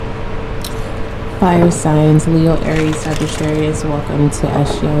Fire signs, Leo, Aries, Sagittarius, welcome to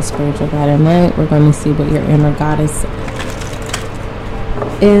SGL Spiritual Guide and Light. We're going to see what your inner goddess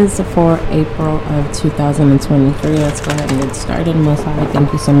is for April of 2023. Let's go ahead and get started. Most High,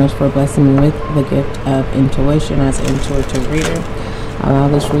 thank you so much for blessing me with the gift of intuition as an intuitive reader. Allow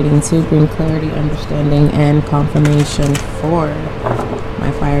this reading to bring clarity, understanding, and confirmation for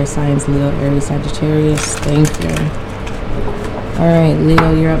my fire signs, Leo, Aries, Sagittarius. Thank you. Alright,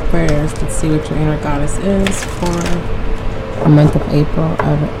 Leo, you're up first. Let's see what your inner goddess is for the month of April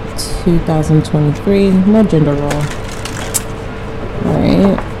of 2023. No gender role.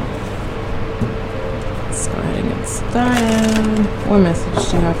 Alright. Let's go ahead and get started. What message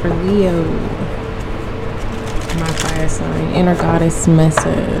do you have for Leo? My fire sign. Inner goddess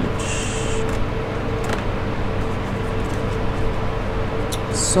message.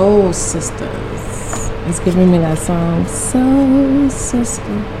 Soul sisters. It's giving me that song, Soul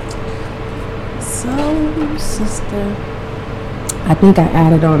Sister, Soul Sister. I think I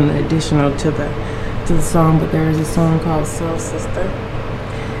added on an additional to the song, but there is a song called Soul Sister.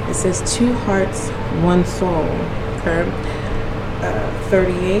 It says 2 hearts, 1 soul. Okay.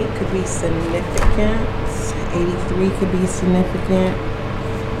 38 could be significant. 83 could be significant.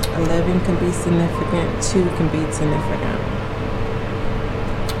 11 can be significant. 2 can be significant.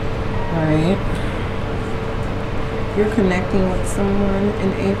 All right. You're connecting with someone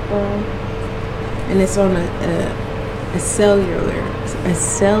in April, and it's on a cellular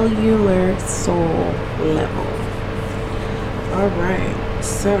soul level. All right.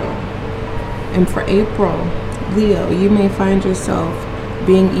 So, and for April, Leo, you may find yourself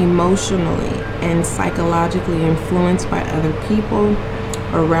being emotionally and psychologically influenced by other people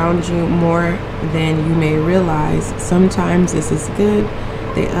around you more than you may realize. Sometimes this is good.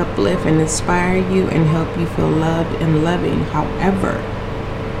 They uplift and inspire you and help you feel loved and loving. However,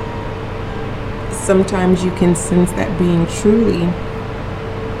 sometimes you can sense that being truly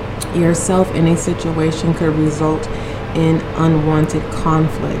yourself in a situation could result in unwanted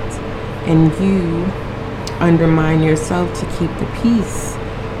conflict, and you undermine yourself to keep the peace.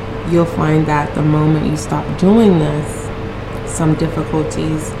 You'll find that the moment you stop doing this, some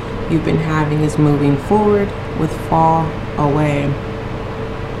difficulties you've been having is moving forward with fall away.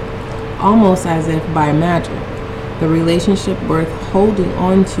 Almost as if by magic, the relationship worth holding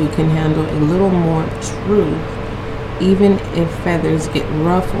on to can handle a little more truth, even if feathers get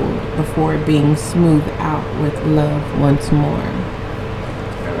ruffled before being smoothed out with love once more.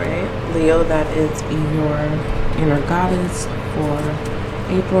 All right, Leo, that is your inner goddess for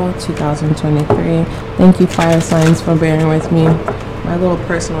April 2023. Thank you, fire signs, for bearing with me. My little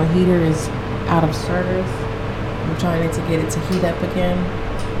personal heater is out of service. I'm trying to get it to heat up again.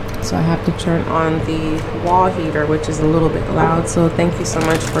 So I have to turn on the wall heater, which is a little bit loud. So thank you so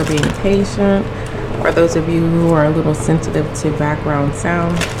much for being patient. For those of you who are a little sensitive to background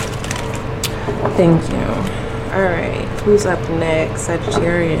sound, thank you. All right, who's up next?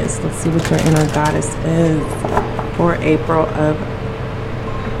 Sagittarius. Let's see what your inner goddess is for April of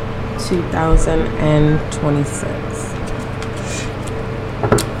 2026.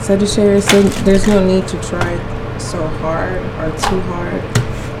 Sagittarius, there's no need to try so hard or too hard.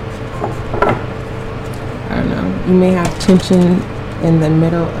 I don't know. You may have tension in the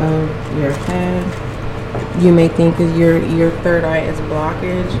middle of your head. You may think that your third eye is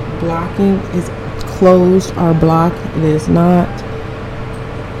blocking is closed or blocked. It is not.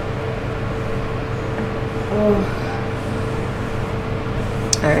 Oh.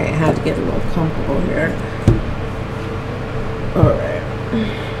 All right, I had to get a little comfortable here. All right.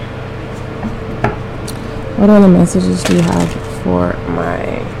 What other messages do you have for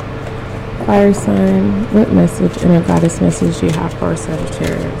my fire sign? What message, inner goddess message, do you have for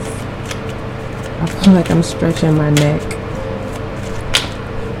Sagittarius? I feel like I'm stretching my neck.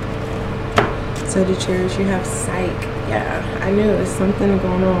 Sagittarius, you have psych. Yeah, I knew there's something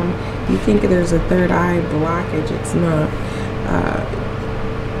going on. You think there's a third eye blockage. It's not.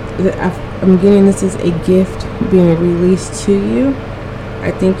 I'm getting this is a gift being released to you.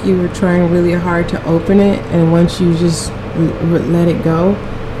 I think you were trying really hard to open it, and once you just let it go,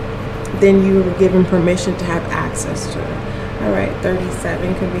 then you were given permission to have access to it. All right,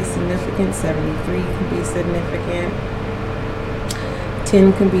 37 can be significant, 73 can be significant,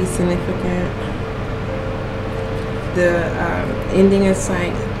 10 can be significant. The ending a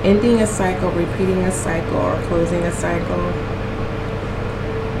cycle, repeating a cycle, or closing a cycle.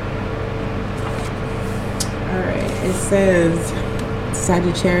 All right, it says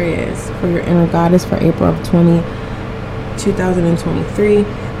Sagittarius, for your inner goddess for April of 2023,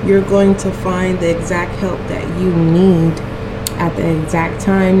 you're going to find the exact help that you need at the exact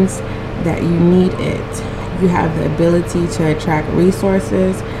times that you need it. You have the ability to attract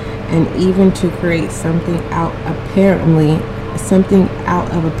resources and even to create something out of apparently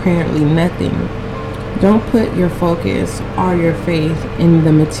nothing. Don't put your focus or your faith in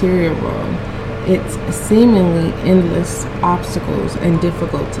the material world. Its seemingly endless obstacles and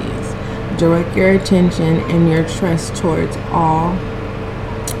difficulties. Direct your attention and your trust towards our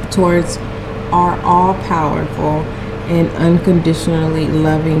all-powerful and unconditionally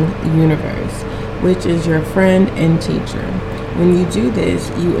loving universe, which is your friend and teacher. When you do this,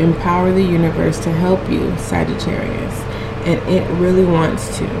 you empower the universe to help you, Sagittarius, and it really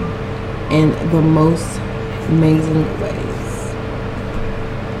wants to in the most amazing ways.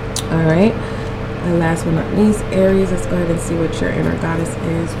 All right, and last but not least, Aries, let's go ahead and see what your inner goddess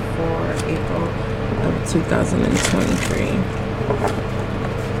is for April of 2023.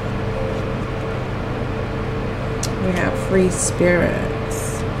 We have free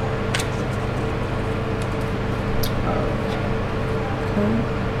spirits. Okay.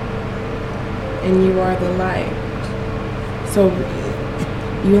 And you are the light. So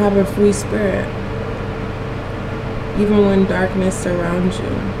you have a free spirit. Even when darkness surrounds you,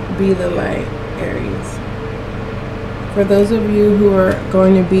 be the light, Aries. For those of you who are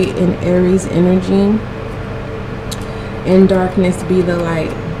going to be in Aries energy, in darkness, be the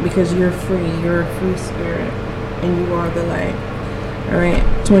light, because you're free. You're a free spirit, and you are the light. All right,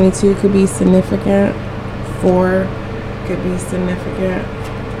 22 could be significant. 4 could be significant.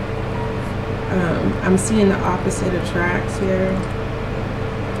 I'm seeing the opposite attracts here.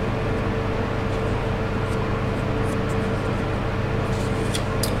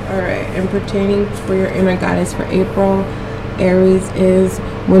 Alright, and pertaining for your inner goddess for April, Aries, is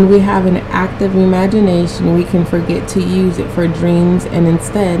when we have an active imagination, we can forget to use it for dreams and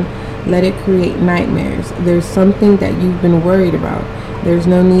instead let it create nightmares. There's something that you've been worried about. There's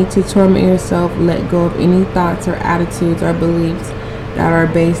no need to torment yourself. Let go of any thoughts or attitudes or beliefs that are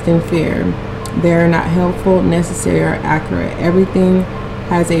based in fear. They are not helpful, necessary, or accurate. Everything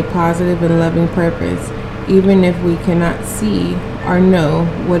has a positive and loving purpose. Even if we cannot see or know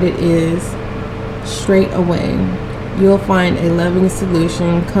what it is straight away, you'll find a loving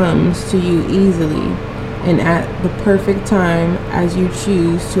solution comes to you easily and at the perfect time as you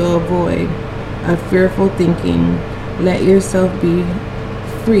choose to avoid a fearful thinking. Let yourself be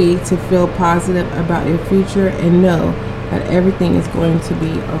free to feel positive about your future and know that everything is going to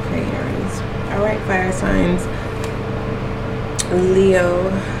be okay, Aries. All right, fire signs,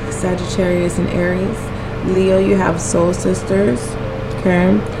 Leo, Sagittarius, and Aries. Leo, you have soul sisters,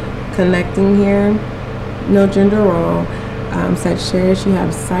 okay, connecting here, no gender role. Sagittarius, you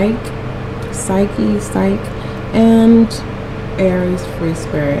have psyche, and Aries, free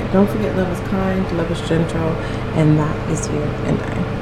spirit. Don't forget, love is kind, love is gentle, and that is you and I.